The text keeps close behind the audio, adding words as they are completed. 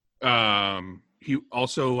He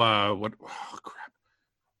also what? Oh, crap.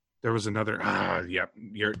 There was another. Yeah,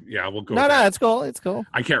 we'll go. No, it's cool. It's cool.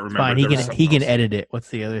 I can't remember. Fine. He can edit it. What's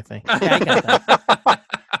the other thing? Yeah, I got that.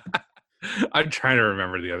 I'm trying to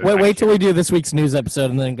remember the other. Wait till we do this week's news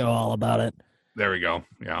episode and then go all about it. There we go.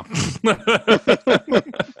 Yeah.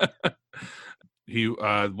 He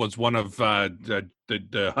was one of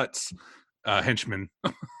the Hutt's henchmen.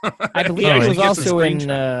 I believe he was also in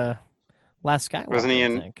Last Skywalker. Wasn't he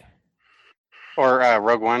in? I think. Or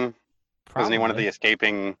Rogue One? Probably. Wasn't he one of the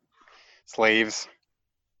escaping slaves?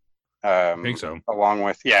 I think so. Along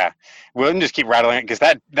with we'll just keep rattling it because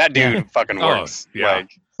that dude fucking works. Yeah.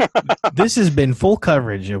 This has been full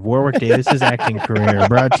coverage of Warwick Davis's acting career,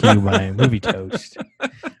 brought to you by Movie Toast.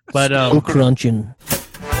 But Still crunching.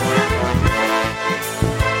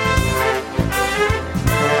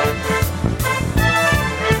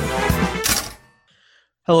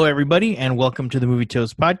 hello, everybody, and welcome to the Movie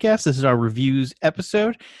Toast podcast. This is our reviews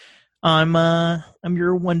episode. I'm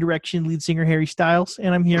your One Direction lead singer Harry Styles,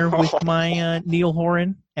 and I'm here with my Neil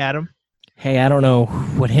Horan, Adam. Hey, I don't know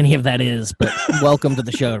what any of that is, but welcome to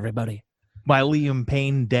the show, everybody. My Liam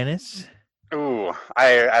Payne, Dennis. Ooh,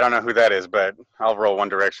 I don't know who that is, but I'll roll One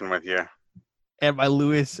Direction with you. And my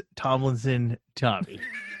Lewis Tomlinson, Tommy.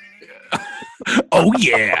 Oh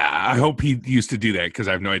yeah! I hope he used to do that because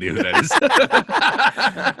I have no idea who that is.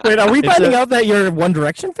 Wait, are we finding out that you're a One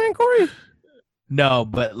Direction fan, Corey? No,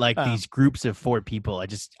 but these groups of 4 people,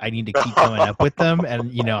 I need to keep coming up with them,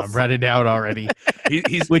 and I'm running out already.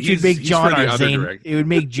 Which would make John our Zayn. It would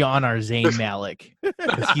make John our Zayn Malik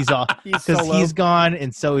because he's gone,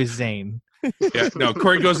 and so is Zayn. Yeah, no,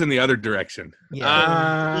 Corey goes in the other direction. There you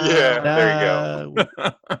go.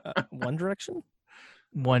 One Direction.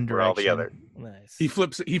 One Direction. We're all the other. Nice. He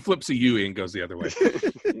flips a U and goes the other way. Is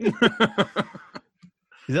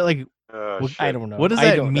that like? I don't know. What does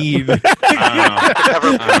that mean?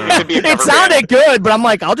 It sounded good, but I'm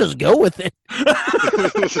like, I'll just go with it.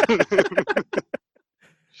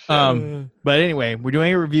 But anyway, we're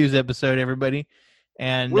doing a reviews episode, everybody,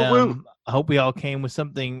 and I hope we all came with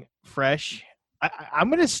something fresh. I'm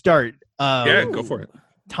going to start. Yeah, go for it.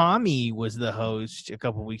 Tommy was the host a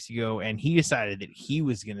couple weeks ago, and he decided that he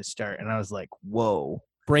was going to start, and I was like, "Whoa,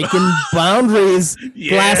 breaking boundaries!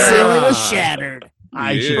 Glass ceiling was shattered."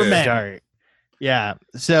 I should start. Yeah.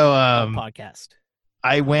 So podcast.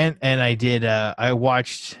 I went and I did. I've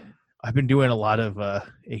been doing a lot of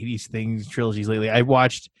 80s things, trilogies lately. I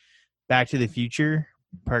watched Back to the Future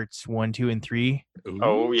parts 1, 2, and 3.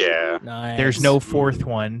 Oh yeah. Nice. There's no 4th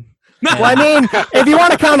one. Well, I mean, if you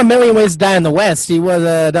want to count A Million Ways to Die in the West, he was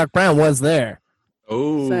Doc Brown was there.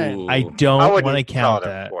 Oh, I don't want to count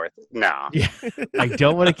that. No. Yeah, I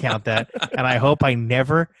don't want to count that, and I hope I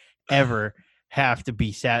never, ever have to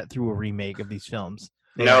be sat through a remake of these films.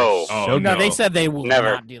 No. No, they said they will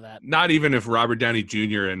never not do that. Not even if Robert Downey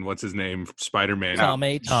Jr. and what's his name, Spider-Man,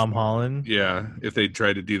 Tom Holland. Yeah, if they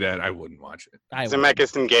tried to do that, I wouldn't watch it.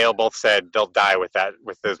 Zemeckis and Gale both said they'll die with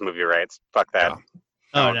those movie rights. Fuck that.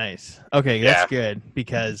 Oh, nice. Okay, that's good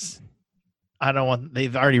because I don't want.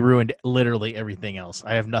 They've already ruined literally everything else.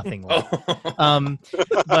 I have nothing left.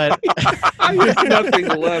 But I have nothing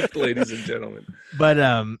left, ladies and gentlemen. But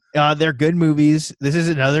they're good movies. This is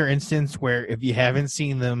another instance where if you haven't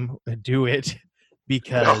seen them, do it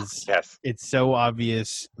because it's so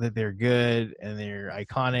obvious that they're good and they're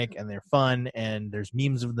iconic and they're fun and there's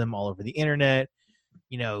memes of them all over the internet.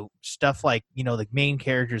 Stuff like, the main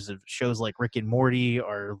characters of shows like Rick and Morty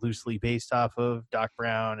are loosely based off of Doc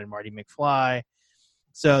Brown and Marty McFly.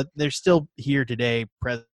 So they're still here today,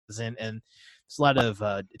 present, and there's a lot of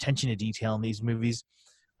attention to detail in these movies.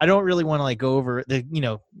 I don't really want to go over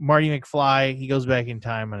Marty McFly, he goes back in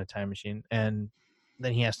time on a time machine, and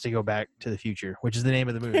then he has to go back to the future, which is the name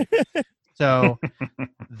of the movie. So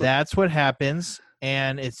that's what happens.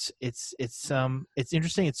 And it's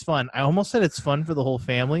interesting. It's fun. I almost said it's fun for the whole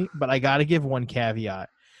family, but I got to give one caveat.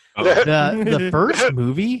 The first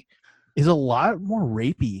movie is a lot more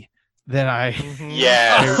rapey than I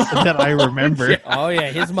remember. Oh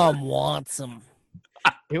yeah, his mom wants him.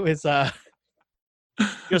 It was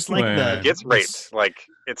just like he gets raped.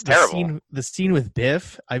 It's terrible. The scene with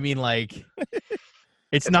Biff. I mean,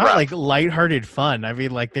 it's not rough. Lighthearted fun. I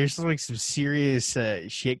mean, there's some serious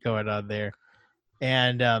shit going on there.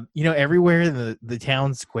 And, everywhere in the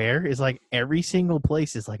town square is every single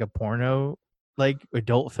place is a porno,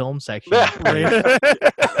 adult film section. At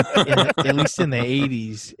least in the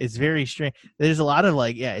 80s. It's very strange. There's a lot of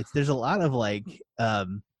there's a lot of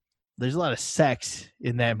there's a lot of sex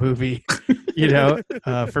in that movie,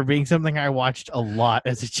 for being something I watched a lot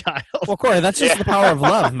as a child. Well, Corey, that's just the power of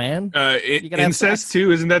love, man. Incest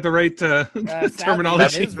too, isn't that the right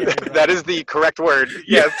terminology? That is the correct word.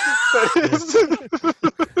 Yes.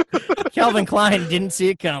 Calvin Klein didn't see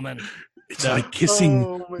it coming. It's like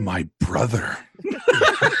kissing my brother.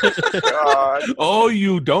 God. Oh,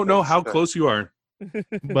 you don't know how close you are.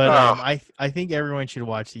 But I think everyone should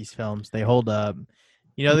watch these films. They hold up.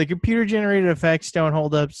 The computer generated effects don't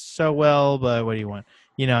hold up so well, but what do you want?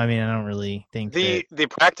 I don't really think the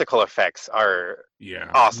practical effects are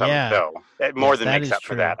awesome though. More than makes up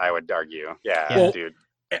for that, I would argue. Yeah, dude.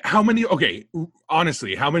 How many? Okay,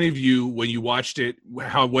 honestly, how many of you, when you watched it,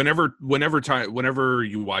 whenever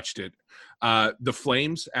you watched it, the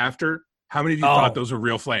flames after? How many of you thought those were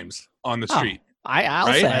real flames on the street?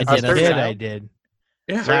 I did.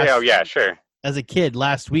 Yeah. Sure. As a kid,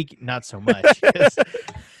 last week, not so much.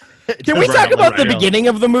 Can we talk about the beginning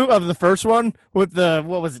of the first one with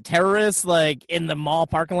the terrorists like in the mall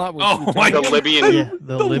parking lot? The Libyan,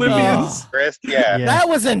 the Libyans. Yeah, that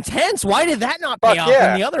was intense. Why did that not pay off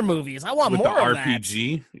in the other movies? I want with more the of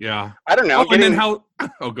RPG. that. Yeah, I don't know. And then how?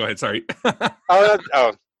 Oh, go ahead. Sorry. It's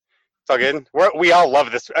all good. We all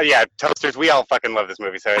love this. Toasters. We all fucking love this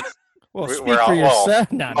movie. So it's. Well, speak for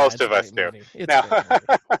yourself. Most of us do.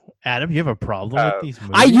 Adam, you have a problem with these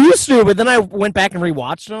movies? I used to, but then I went back and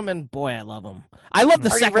rewatched them, and boy, I love them. I love the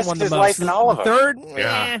second one the most. Life in all of them. Third,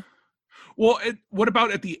 Well, what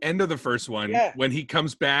about at the end of the first one when he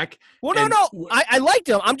comes back? Well, no. I liked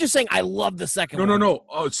him. I'm just saying I love the second one. No.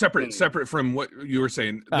 Oh, separate from what you were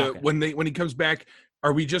saying. Okay. When he comes back,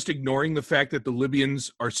 are we just ignoring the fact that the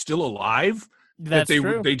Libyans are still alive? That's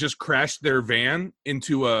true. They just crashed their van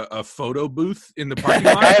into a photo booth in the parking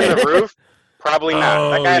lot. That guy on the roof, probably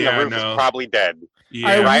not. That guy on the roof is probably dead.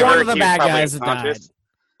 Yeah, one of the bad guys that died.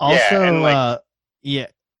 Also,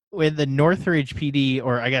 with the Northridge PD,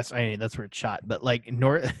 or I guess that's where it's shot, but like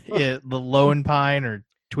the Lone Pine or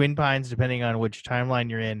Twin Pines, depending on which timeline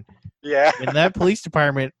you're in. Yeah, when that police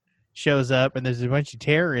department shows up and there's a bunch of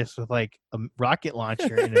terrorists with like a rocket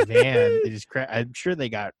launcher in a van. They just I'm sure they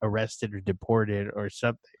got arrested or deported or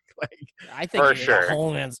something. Like, I think for sure.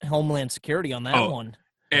 Homeland Security on that one.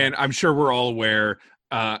 And I'm sure we're all aware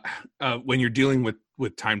when you're dealing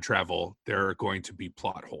with time travel, there are going to be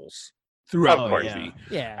plot holes throughout the movie.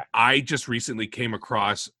 Yeah. I just recently came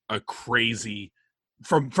across a crazy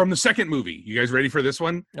from the second movie. You guys ready for this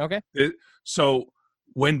one? Okay. So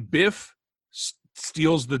when Biff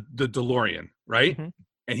steals the DeLorean, right? Mm-hmm.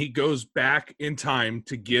 And he goes back in time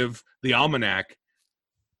to give the almanac,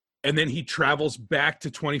 and then he travels back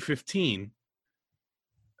to 2015.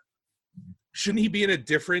 Shouldn't he be in a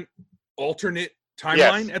different alternate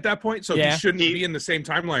timeline at that point? So he shouldn't be in the same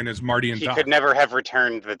timeline as Marty and Doc. He could never have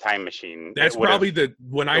returned the time machine. That's probably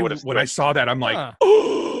when I saw that, I'm like,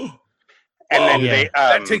 oh. And then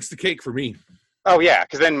that takes the cake for me. Oh yeah,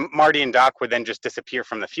 because then Marty and Doc would then just disappear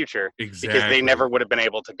from the future because they never would have been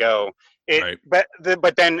able to go. Right. But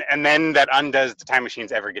then that undoes the time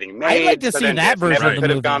machines ever getting made. I'd like to see that version of the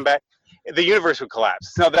movie. Gone back. The universe would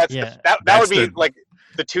collapse. So that would be like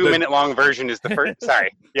the 2-minute long version is the first.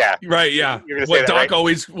 Sorry, yeah, right, yeah. What Doc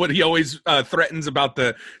always threatens about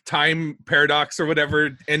the time paradox or whatever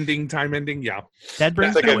time ending. Yeah, that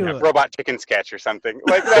brings like a Robot Chicken sketch or something.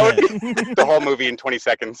 Like that would be the whole movie in 20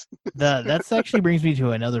 seconds. That's actually brings me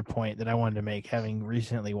to another point that I wanted to make, having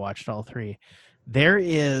recently watched all three. There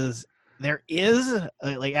is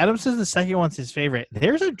like Adam says, the second one's his favorite.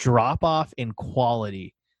 There's a drop off in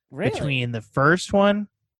quality between the first one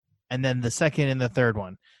and then the second and the third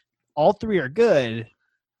one. All three are good.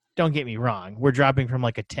 Don't get me wrong. We're dropping from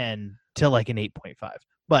like a 10 to like an 8.5.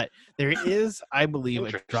 But there is, I believe,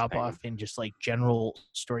 a drop off in just like general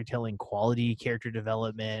storytelling quality, character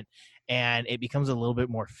development, and it becomes a little bit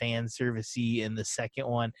more fan servicey in the second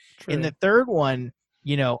one. True. In the third one,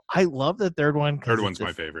 I love the third one. Third one's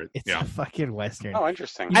my favorite. It's a fucking Western. Oh,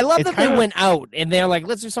 interesting. I love that they went out and they're like,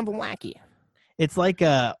 let's do something wacky. It's like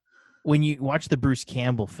when you watch the Bruce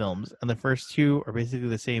Campbell films, and the first two are basically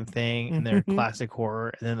the same thing, and they're classic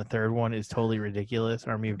horror, and then the third one is totally ridiculous,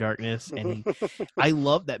 Army of Darkness. And I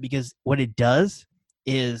love that because what it does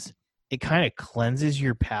is it kind of cleanses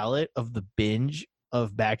your palate of the binge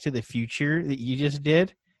of Back to the Future that you just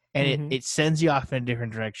did, and it sends you off in a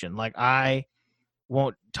different direction. Like, I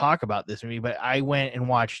won't talk about this movie, but I went and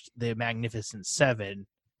watched The Magnificent Seven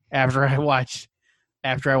after I watched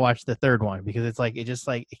the third one, because it's like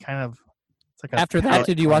after that,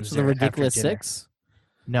 did you watch The Ridiculous Six?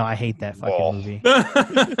 No, I hate that fucking movie.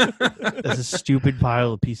 That's a stupid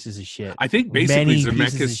pile of pieces of shit. I think basically many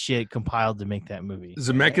Zemeckis pieces of shit compiled to make that movie.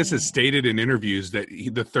 Zemeckis has stated in interviews that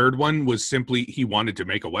the third one was simply he wanted to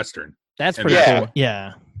make a Western. That's pretty cool.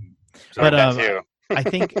 Yeah. So but I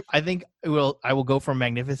think I will go from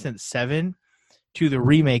Magnificent Seven to the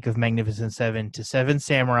remake of Magnificent Seven to Seven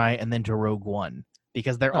Samurai and then to Rogue One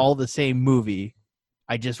because they're all the same movie.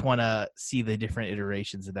 I just want to see the different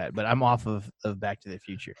iterations of that, but I'm off of Back to the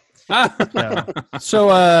Future.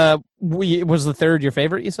 So was the third your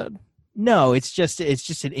favorite? You said no. It's just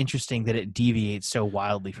an interesting that it deviates so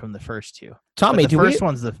wildly from the first two. Tommy, the first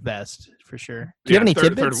one's the best for sure. Do you have any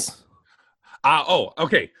tidbits?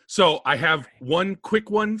 Okay. So I have one quick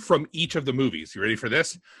one from each of the movies. You ready for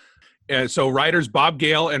this? So writers Bob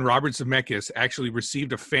Gale and Robert Zemeckis actually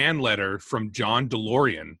received a fan letter from John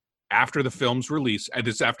DeLorean after the film's release, and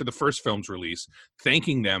this after the first film's release,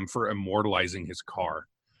 thanking them for immortalizing his car.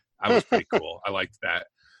 That was pretty cool. I liked that.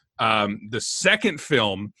 The second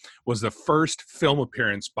film was the first film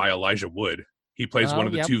appearance by Elijah Wood. He plays one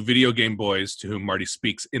of the two video game boys to whom Marty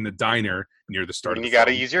speaks in the diner near the start of the film. You got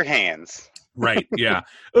to use your hands. Right, yeah.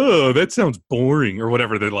 Oh, that sounds boring, or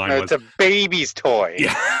whatever the line was. It's a baby's toy.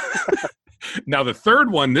 Yeah. Now, the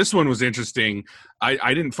third one, this one was interesting.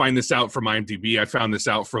 I didn't find this out from IMDb. I found this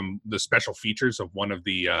out from the special features of one of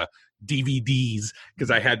the DVDs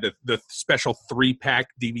because I had the special 3-pack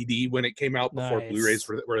DVD when it came out before Blu-rays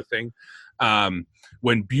were a thing.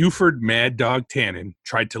 When Buford Mad Dog Tannen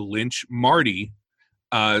tried to lynch Marty,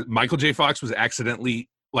 Michael J. Fox was accidentally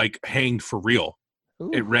hanged for real. Ooh.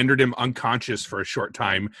 It rendered him unconscious for a short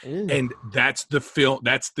time. Ooh. And that's the film.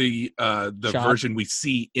 That's the version we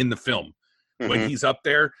see in the film. When he's up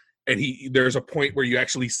there and there's a point where you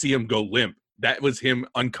actually see him go limp. That was him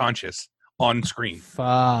unconscious on screen.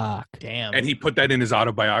 Fuck. Damn. And he put that in his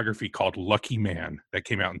autobiography called Lucky Man that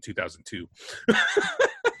came out in 2002.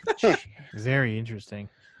 Very interesting.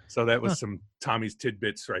 So that was some Tommy's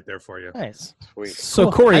tidbits right there for you. Nice. Sweet.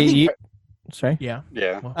 So cool. Corey, sorry? Yeah.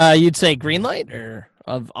 Yeah. You'd say green light or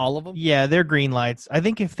of all of them? Yeah, they're green lights. I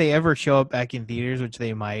think if they ever show up back in theaters, which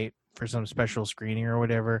they might for some special screening or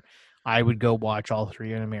whatever, I would go watch all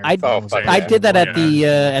three in America. I did that at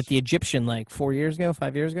the Egyptian 4 years ago,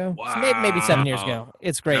 5 years ago. Wow. So maybe 7 years ago.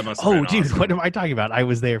 It's great. Oh, dude, awesome. What am I talking about? I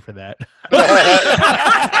was there for that.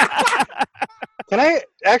 Can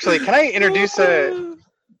I introduce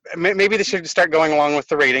maybe they should start going along with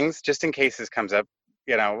the ratings just in case this comes up,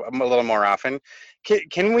 a little more often.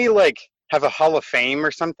 Can we have a Hall of Fame or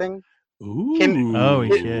something? Ooh.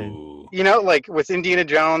 Shit. With Indiana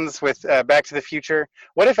Jones, with Back to the Future.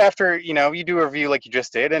 What if after, you do a review like you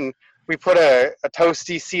just did, and we put a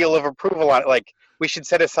toasty seal of approval on it? We should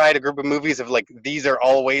set aside a group of movies of these are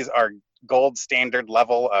always our gold standard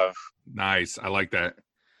level of. Nice. I like that.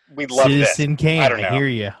 We'd love Citizen this. Kane. I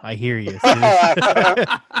hear you.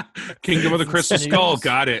 Kingdom of the Crystal Skull.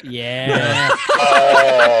 Got it. Yeah.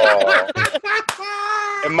 Oh.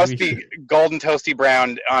 It must be golden toasty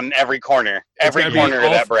brown on every corner. Every corner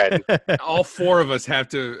of that bread. All four of us have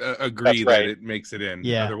to agree right. that it makes it in.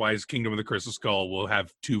 Yeah. Otherwise, Kingdom of the Crystal Skull will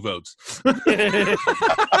have 2 votes. Yeah.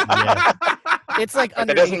 It's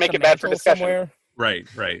it doesn't make it bad for discussion. Somewhere. Right.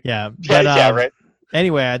 Yeah. But, right.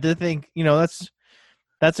 Anyway, I did think,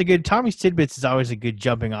 that's a good. Tommy's Tidbits is always a good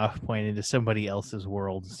jumping off point into somebody else's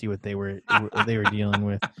world to see what they were dealing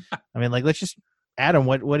with. I mean, let's just Adam.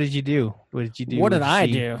 What did you do? What did you do? What did I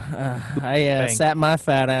do? I sat my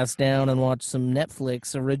fat ass down and watched some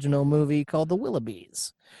Netflix original movie called The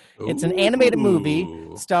Willoughbys. It's an animated movie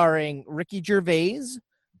starring Ricky Gervais,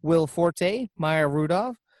 Will Forte, Maya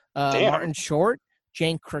Rudolph, Martin Short,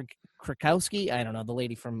 Jane Krakowski. I don't know, the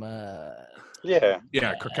lady from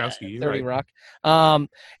Krakowski, 30 Rock.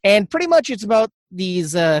 And pretty much it's about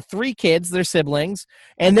these 3 kids, they're siblings,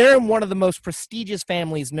 and they're in one of the most prestigious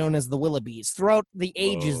families known as the Willoughbys. Throughout the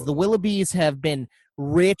ages, the Willoughbys have been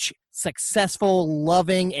rich, successful,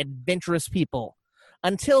 loving, adventurous people.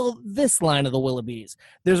 Until this line of the Willoughbys.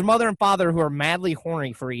 There's a mother and father who are madly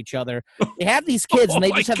horny for each other. They have these kids, and they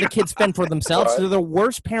just have the kids fend for themselves. They're the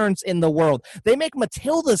worst parents in the world. They make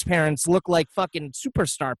Matilda's parents look like fucking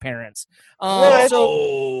superstar parents.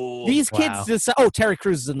 So these kids decide... Oh, Terry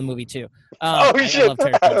Crews is in the movie, too. Shit. I love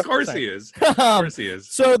Terry Crews. Of course he is. Of course he is.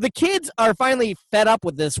 So the kids are finally fed up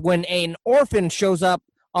with this when an orphan shows up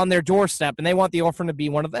on their doorstep, and they want the orphan to be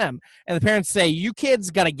one of them. And the parents say, you kids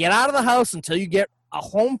got to get out of the house until you get a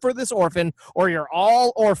home for this orphan, or you're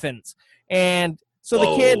all orphans. And so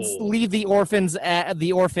the kids leave the orphan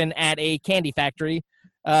at a candy factory,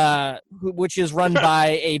 which is run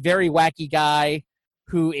by a very wacky guy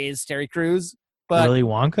who is Terry Crews. But Willy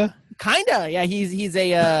Wonka? Kinda, yeah. He's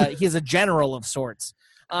a general of sorts.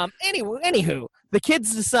 Anywho, the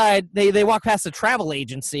kids decide they walk past a travel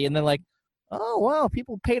agency and they're like, oh wow,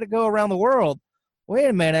 people pay to go around the world. Wait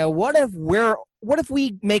a minute, what if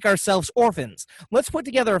we make ourselves orphans? Let's put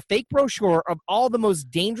together a fake brochure of all the most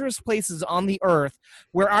dangerous places on the earth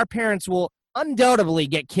where our parents will undoubtedly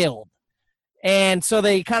get killed. And so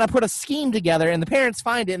they kind of put a scheme together, and the parents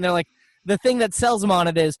find it, and they're like, the thing that sells them on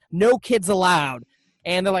it is no kids allowed.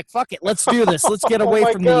 And they're like, fuck it, let's do this. Let's get away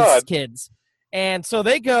from these kids. And so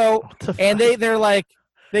they go, and they're like,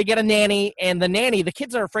 they get a nanny, and the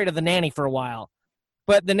kids are afraid of the nanny for a while.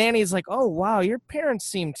 But the nanny's like, oh, wow, your parents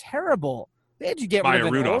seem terrible. They had you get rid of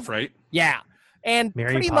Maya Rudolph, right? Yeah. And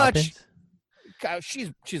Mary pretty Poppins? much,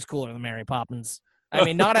 she's cooler than Mary Poppins. I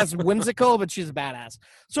mean, not as whimsical, but she's a badass.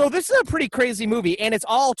 So this is a pretty crazy movie, and it's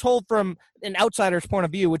all told from an outsider's point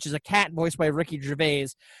of view, which is a cat voiced by Ricky Gervais.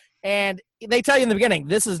 And they tell you in the beginning,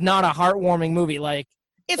 this is not a heartwarming movie. Like,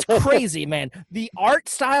 it's crazy, man. The art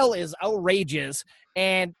style is outrageous,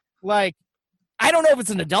 and, like, I don't know if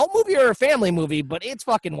it's an adult movie or a family movie, but it's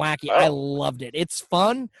fucking wacky. I loved it. It's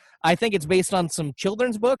fun. I think it's based on some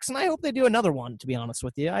children's books, and I hope they do another one, to be honest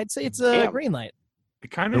with you. I'd say it's a green light. It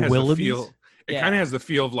kind of has the feel... It kind of has the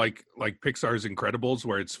feel of like Pixar's Incredibles,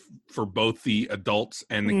 where it's for both the adults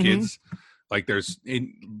and the kids. Like there's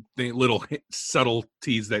the little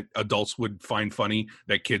subtleties that adults would find funny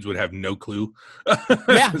that kids would have no clue.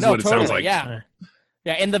 Yeah, is what it sounds like. Yeah,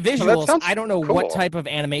 and the visuals. I don't know what type of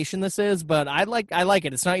animation this is, but I like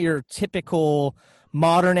it. It's not your typical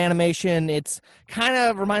modern animation. It's kind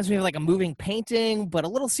of reminds me of like a moving painting, but a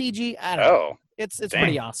little CG. I don't know. It's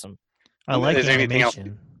pretty awesome. I like Is there anything else?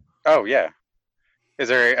 Oh yeah. Is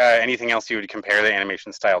there anything else you would compare the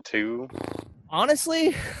animation style to?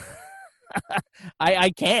 Honestly, I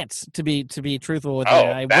can't. To be truthful with you,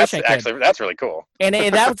 I wish I could. Actually, that's really cool. And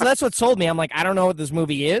that's what sold me. I'm like, I don't know what this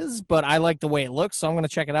movie is, but I like the way it looks, so I'm going to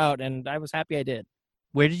check it out. And I was happy I did.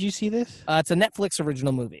 Where did you see this? It's a Netflix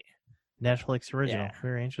original movie. Netflix original. Yeah.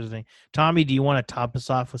 Very interesting. Tommy, do you want to top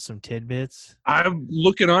us off with some tidbits? I'm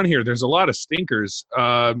looking on here. There's a lot of stinkers.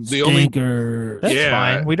 That's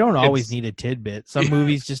fine. We don't always need a tidbit. Some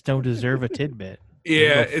movies just don't deserve a tidbit.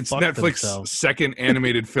 Yeah, it's Netflix's second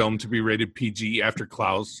animated film to be rated PG after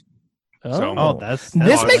Klaus. That's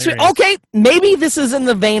this makes me okay. Maybe this is in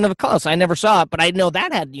the vein of Klaus. I never saw it, but I know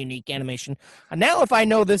that had unique animation. And now, if I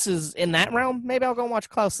know this is in that realm, maybe I'll go and watch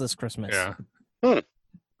Klaus this Christmas. Yeah.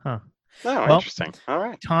 Huh. Oh, interesting. All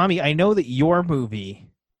right. Tommy, I know that your movie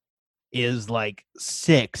is like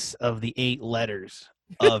 6 of the 8 letters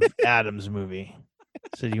of Adam's movie.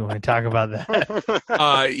 So do you want to talk about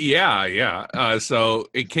that? Yeah. So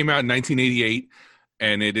it came out in 1988,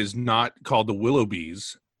 and it is not called The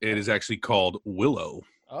Willoughbys. It is actually called Willow.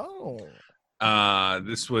 Oh.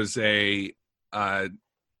 This was a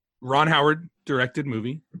Ron Howard directed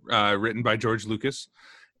movie, written by George Lucas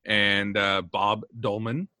and Bob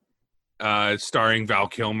Dolman. Starring Val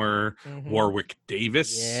Kilmer, Warwick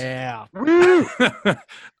Davis. Yeah.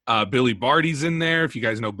 Billy Barty's in there, if you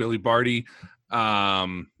guys know Billy Barty.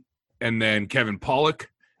 And then Kevin Pollak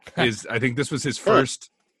is, I think this was his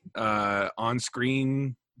first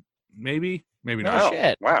on-screen, maybe not. Oh,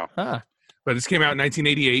 shit. Wow. Huh. But this came out in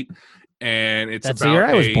 1988, and it's That's about the year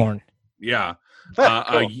I was born. Yeah.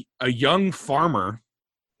 Cool. A young farmer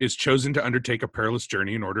is chosen to undertake a perilous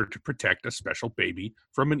journey in order to protect a special baby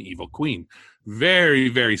from an evil queen. Very,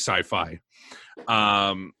 very sci-fi.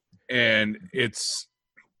 And it's,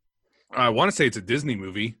 I want to say it's a Disney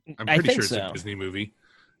movie. I'm pretty sure it's a Disney movie.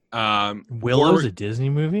 Willow's a Disney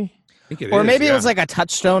movie? I think it or is, maybe it was like a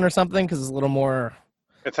Touchstone or something, because it's a little more...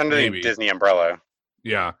 It's under the Disney umbrella.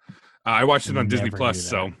 Yeah. I watched it on Disney Plus,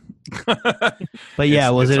 so... But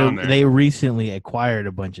yeah, they recently acquired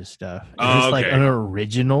a bunch of stuff. Is this like an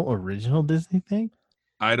original Disney thing?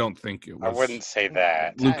 I don't think it was. I wouldn't say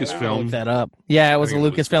that. Lucasfilm. Look that up. Yeah, it was a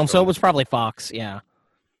Lucasfilm, so it was probably Fox, yeah.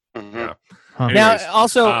 Yeah. Huh. Now,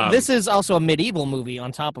 also, this is also a medieval movie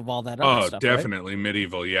on top of all that other stuff, definitely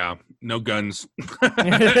medieval, yeah. No guns.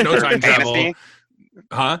 No time travel.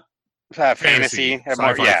 Huh? Fantasy.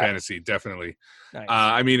 Sci-fi fantasy, definitely. Nice.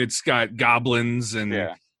 I mean, it's got goblins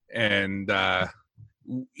and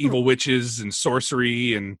evil witches and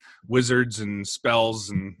sorcery and wizards and spells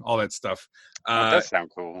and all that stuff. That does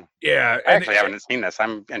sound cool. Yeah. I actually haven't seen this.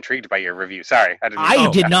 I'm intrigued by your review. Sorry.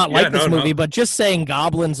 I did not like this movie, but just saying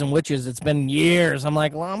goblins and witches, it's been years. I'm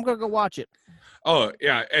like, well, I'm going to go watch it. Oh,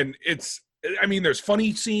 yeah. And there's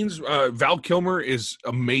funny scenes. Val Kilmer is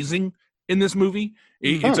amazing in this movie.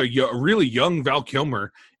 It's a really young Val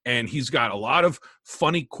Kilmer, and he's got a lot of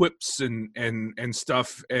funny quips and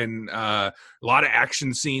stuff, and a lot of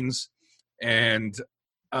action scenes. And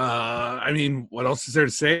I mean, what else is there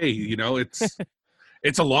to say? You know,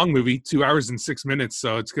 it's a long movie, 2 hours and 6 minutes,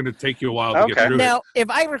 so it's going to take you a while to get through it. Now, if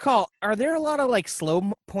I recall, are there a lot of like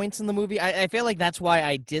slow points in the movie? I feel like that's why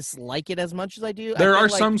I dislike it as much as I do. There are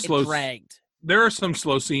like some slow dragged. There are some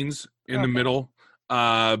slow scenes in the middle,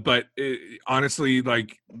 but honestly,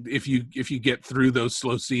 like if you get through those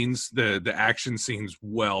slow scenes, the action scenes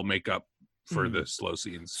well make up for the slow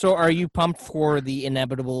scenes. So, are you pumped for the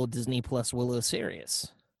inevitable Disney Plus Willow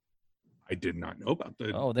series? I did not know about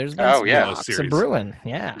that. Oh, there's been some brewing.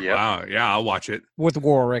 Yeah. Yep. Wow. Yeah, I'll watch it. With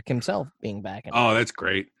Warwick himself being back in it. That's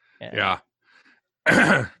great. Yeah.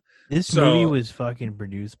 This movie was fucking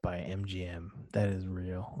produced by MGM. That is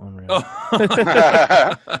real. Unreal.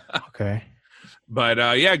 Okay.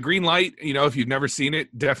 But yeah, green light. You know, if you've never seen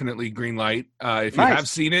it, definitely green light. If you have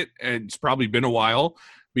seen it, it's probably been a while,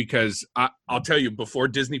 because I'll tell you, before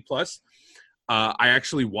Disney Plus, I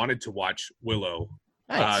actually wanted to watch Willow.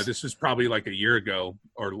 Nice. This was probably like a year ago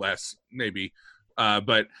or less, maybe.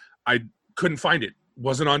 But I couldn't find it.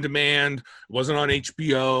 Wasn't on demand. Wasn't on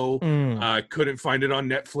HBO. Couldn't find it on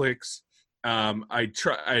Netflix.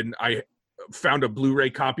 I found a Blu-ray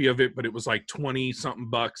copy of it, but it was like 20 something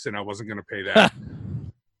bucks, and I wasn't going to pay that.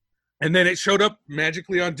 And then it showed up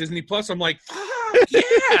magically on Disney Plus. I'm like, fuck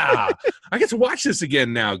yeah, I get to watch this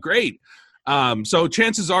again now. Great. So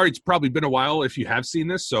chances are it's probably been a while if you have seen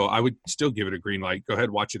this, so I would still give it a green light. Go ahead,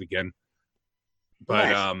 watch it again.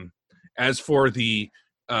 But as for the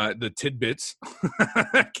tidbits,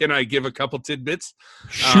 can I give a couple tidbits?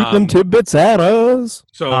 Shoot them tidbits at us.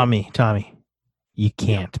 So Tommy, you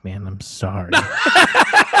can't, man. I'm sorry.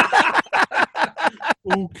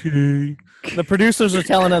 Okay. The producers are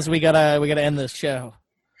telling us we gotta end this show.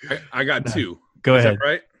 I got two. Go Is ahead. that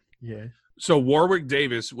right? Yeah. So Warwick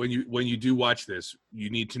Davis, when you do watch this, you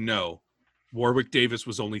need to know Warwick Davis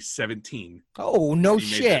was only 17. Oh, no when he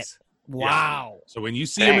made shit. this. Wow. Yeah. So when you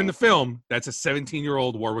see him in the film, that's a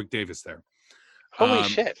 17-year-old Warwick Davis there. Holy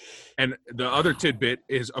shit. And the other tidbit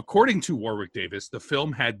is, according to Warwick Davis, the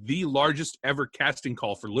film had the largest ever casting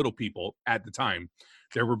call for little people at the time.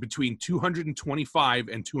 There were between 225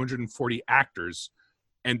 and 240 actors,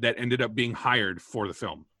 and that ended up being hired for the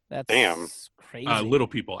film. That's Damn. crazy. Little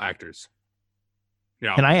people actors.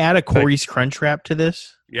 Yeah. Can I add a Corey's Crunch Wrap to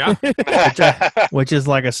this? Yeah. Which is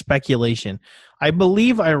like a speculation. I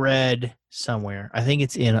believe I read somewhere, I think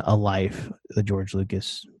it's in A Life, the George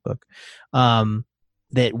Lucas book,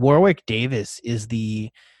 that Warwick Davis is the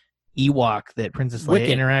Ewok that Princess Leia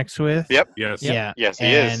interacts with. Yep. Yes. Yeah. Yes, he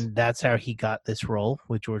is. And that's how he got this role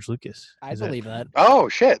with George Lucas. I believe that. Oh,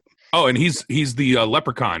 shit. Oh, and he's the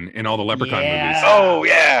leprechaun in all the Leprechaun movies. Oh,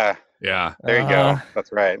 yeah. Yeah. There you go.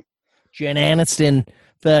 That's right. Jen Aniston,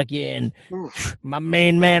 fucking my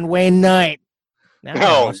main man Wayne Knight. Now I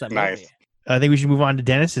Oh, watch that nice. movie. I think we should move on to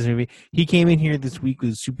Dennis's movie. He came in here this week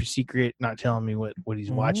with super secret, not telling me what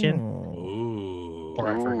he's watching. Ooh. Or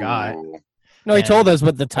I forgot. Ooh. No, he And- told us,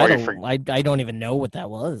 but the Or you title, I don't even know what that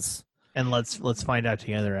was. And let's find out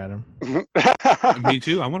together, Adam. Me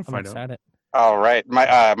too. I want to I'm find out. excited. All right.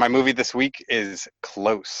 My movie this week is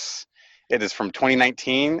Close. It is from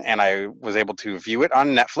 2019, and I was able to view it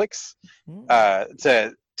on Netflix.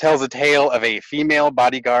 Tells a tale of a female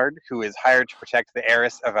bodyguard who is hired to protect the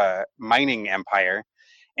heiress of a mining empire,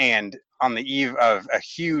 and on the eve of a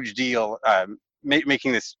huge deal,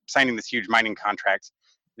 signing this huge mining contract,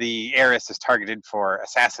 the heiress is targeted for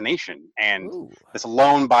assassination, and this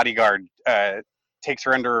lone bodyguard takes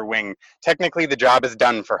her under her wing. Technically, the job is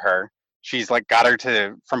done for her. She's like got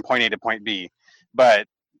her from point A to point B, but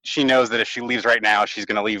she knows that if she leaves right now, she's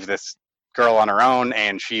going to leave this girl on her own,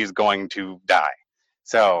 and she's going to die.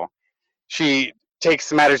 So she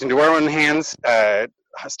takes matters into her own hands.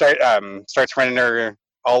 Starts running her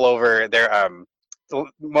all over there.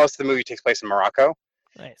 Most of the movie takes place in Morocco.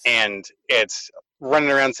 Nice. And it's running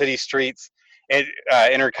around city streets.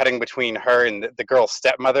 Intercutting between her and the girl's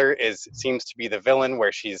stepmother seems to be the villain,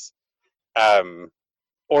 where she's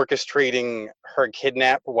orchestrating her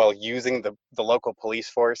kidnap while using the local police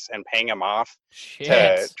force and paying them off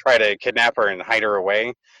to try to kidnap her and hide her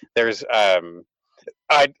away. There's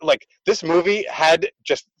this movie had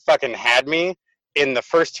just fucking had me in the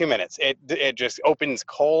first 2 minutes. It just opens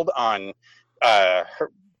cold on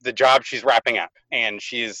the job she's wrapping up, and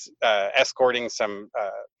she's escorting some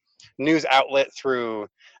news outlet through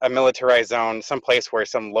a militarized zone, someplace where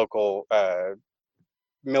some local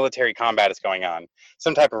military combat is going on,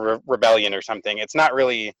 some type of rebellion or something. It's not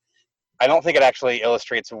really, I don't think it actually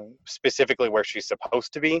illustrates specifically where she's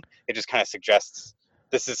supposed to be. It just kind of suggests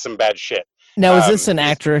this is some bad shit. Now, is this an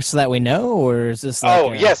actress that we know, or is this?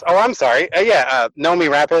 Like yes. Oh, I'm sorry. Naomi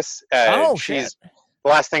Rapace. She's shit. The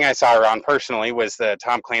last thing I saw her on personally was the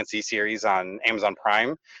Tom Clancy series on Amazon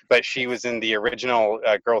Prime, but she was in the original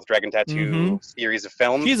Girl with Dragon Tattoo series of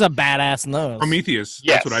films. She's a badass in those. Prometheus.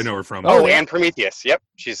 Yes. That's what I know her from. And Prometheus. Yep,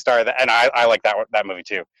 she's star of that, and I like that movie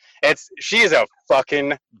too. She is a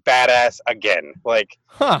fucking badass again. Like,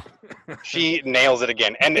 she nails it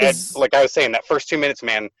again. And like I was saying, that first 2 minutes,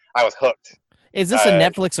 man, I was hooked. Is this a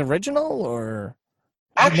Netflix original, or?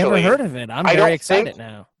 Actually, I've never heard of it. I'm very excited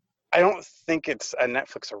now. I don't think it's a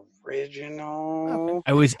Netflix original. Okay.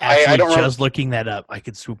 I was actually just looking that up. I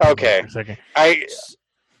could swoop over for a second.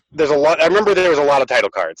 There's a lot. I remember there was a lot of title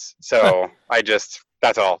cards, so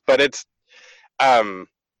that's all. But it's,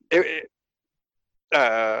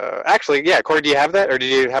 actually, yeah. Corey, do you have that, or did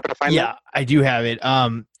you happen to find that? Yeah, I do have it.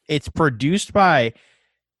 It's produced by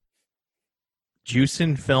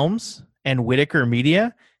Juicin Films and Whitaker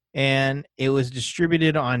Media. And it was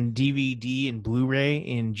distributed on DVD and Blu-ray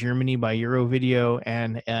in Germany by Eurovideo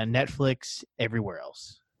and Netflix everywhere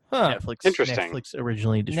else. Interesting. Netflix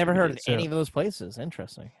originally distributed. Never heard of any of those places.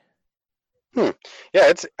 Interesting. Yeah,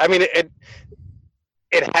 it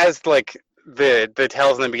has like the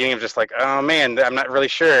tells in the beginning of just like, oh man, I'm not really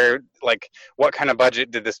sure like what kind of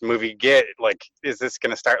budget did this movie get? Like, is this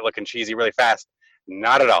going to start looking cheesy really fast?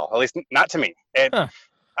 Not at all. At least not to me.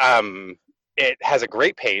 It has a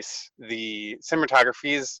great pace. The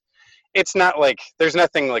cinematography it's not like, there's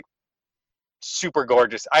nothing like super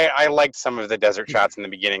gorgeous. I liked some of the desert shots in the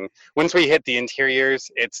beginning. Once we hit the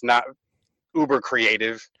interiors, it's not uber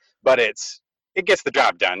creative, but it gets the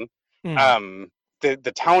job done.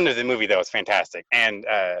 The tone of the movie though is fantastic. And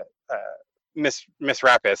Miss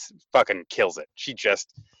Rapace fucking kills it. She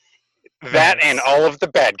just, that and all of the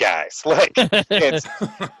bad guys. Like, it's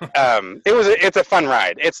a fun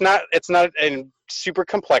ride. It's not a super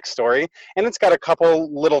complex story, and it's got a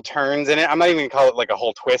couple little turns in it. I'm not even gonna call it like a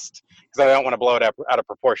whole twist because I don't want to blow it up out of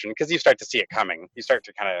proportion, because you start to see it coming. You start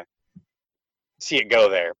to kind of see it go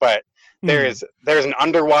there. But there's an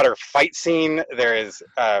underwater fight scene. There is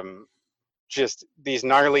just these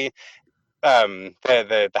gnarly.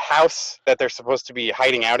 The house that they're supposed to be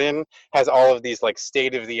hiding out in has all of these like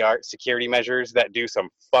state-of-the-art security measures that do some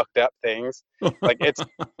fucked up things. Like it's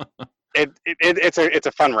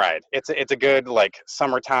a fun ride. It's a good like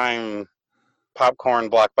summertime popcorn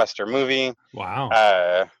blockbuster movie.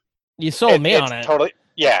 Wow. You sold me on it. It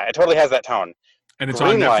totally has that tone. And it's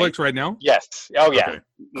on Netflix right now? Yes. Oh yeah. Okay.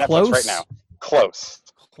 Netflix Close? right now. Close.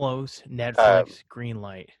 Netflix green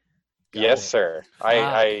light. Yes, sir.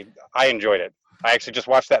 I enjoyed it. I actually just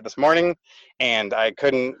watched that this morning, and I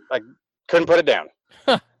couldn't put it down.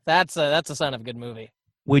 That's a sign of a good movie.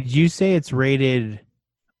 Would you say it's rated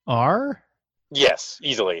R? Yes,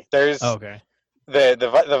 easily. There's the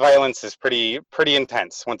violence is pretty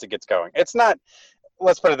intense once it gets going. It's not.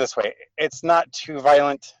 Let's put it this way. It's not too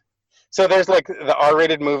violent. So there's like the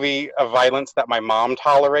R-rated movie of violence that my mom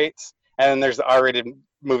tolerates, and then there's the R-rated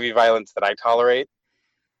movie violence that I tolerate.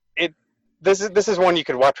 This is one you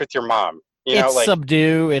could watch with your mom. It's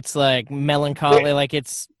subdue. It's like melancholy. Like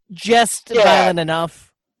it's just violent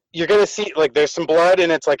enough. You're gonna see like there's some blood,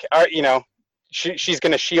 and it's like she's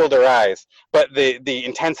gonna shield her eyes, but the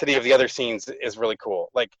intensity of the other scenes is really cool.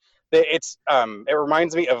 Like it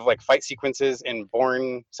reminds me of like fight sequences in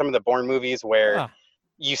some of the Bourne movies where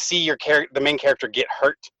you see the main character get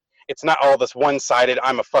hurt. It's not all this one-sided.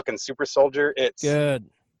 I'm a fucking super soldier. It's good.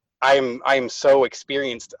 I'm so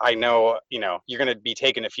experienced. I know, you're going to be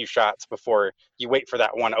taking a few shots before you wait for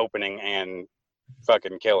that one opening and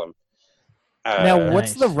fucking kill him. Now,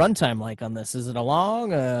 what's the runtime like on this? Is it a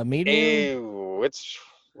long, medium?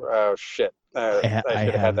 Shit. I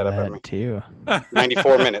should have had that up at me too.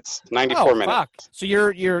 94 minutes. 94 minutes. Fuck. So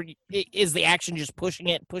is the action just pushing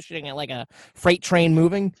it like a freight train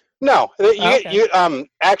moving? No,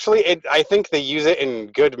 actually, I think they use it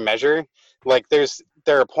in good measure. Like there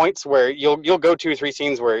are points where you'll go 2 or 3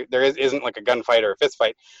 scenes where there isn't like a gunfight or a fist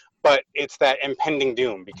fight, but it's that impending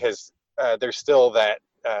doom because there's still that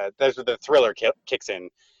there's the thriller kicks in,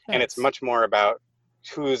 and it's much more about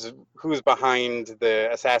who's behind the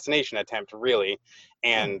assassination attempt really,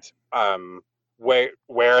 and where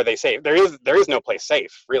are they safe? There is no place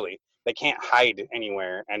safe really. They can't hide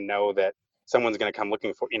anywhere and know that someone's going to come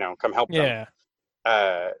looking for come help them.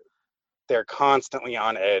 They're constantly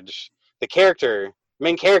on edge. The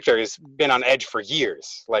main character has been on edge for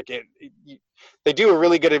years. Like they do a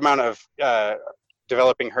really good amount of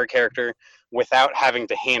developing her character without having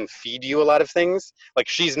to hand feed you a lot of things. Like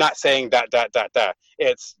she's not saying ...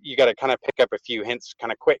 It's you got to kind of pick up a few hints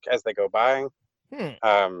kind of quick as they go by.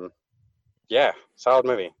 Yeah, solid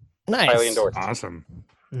movie. Nice. Highly endorsed. Awesome.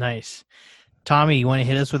 Nice. Tommy, you want to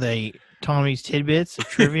hit us with a Tommy's Tidbits of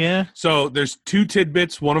trivia? So there's 2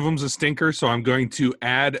 tidbits. One of them's a stinker, so I'm going to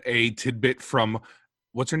add a tidbit from,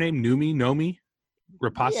 what's her name? Nomi?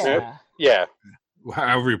 Rapace? Yeah.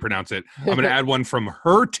 However you pronounce it. I'm going to add one from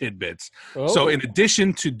her tidbits. Oh. So in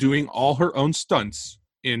addition to doing all her own stunts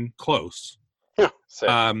in Close,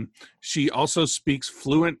 she also speaks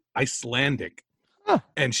fluent Icelandic. Huh.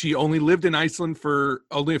 And she only lived in Iceland for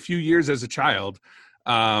only a few years as a child.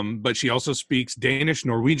 But she also speaks Danish,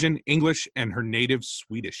 Norwegian, English, and her native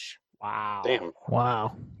Swedish. Wow. Damn.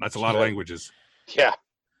 Wow. That's a lot of languages. Yeah.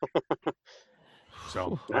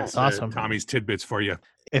 So that's awesome. Tommy's tidbits for you.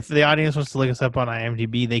 If the audience wants to look us up on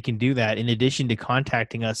IMDb, they can do that in addition to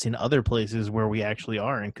contacting us in other places where we actually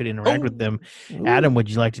are and could interact with them. Ooh. Adam, would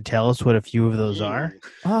you like to tell us what a few of those are?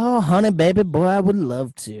 Oh, honey, baby, boy, I would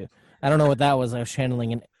love to. I don't know what that was. I was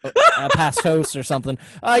channeling a past host or something.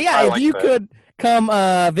 Yeah, if you could come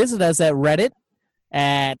visit us at Reddit,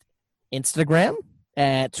 at Instagram,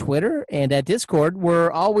 at Twitter, and at Discord. We're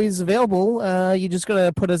always available. You just got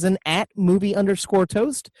to put us in at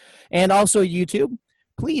movie_toast, and also YouTube.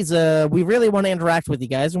 Please, we really want to interact with you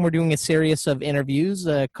guys, and we're doing a series of interviews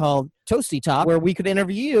called Toasty Talk, where we could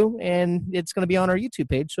interview you, and it's going to be on our YouTube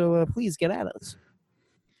page, so please get at us.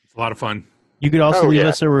 It's a lot of fun. You could also leave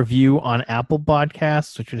us a review on Apple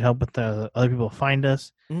Podcasts, which would help with the other people find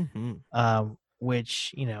us,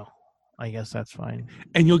 which, you know, I guess that's fine.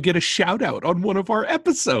 And you'll get a shout out on one of our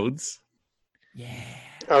episodes. Yeah.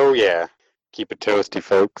 Oh, yeah. Keep it toasty,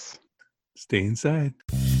 folks. Stay inside.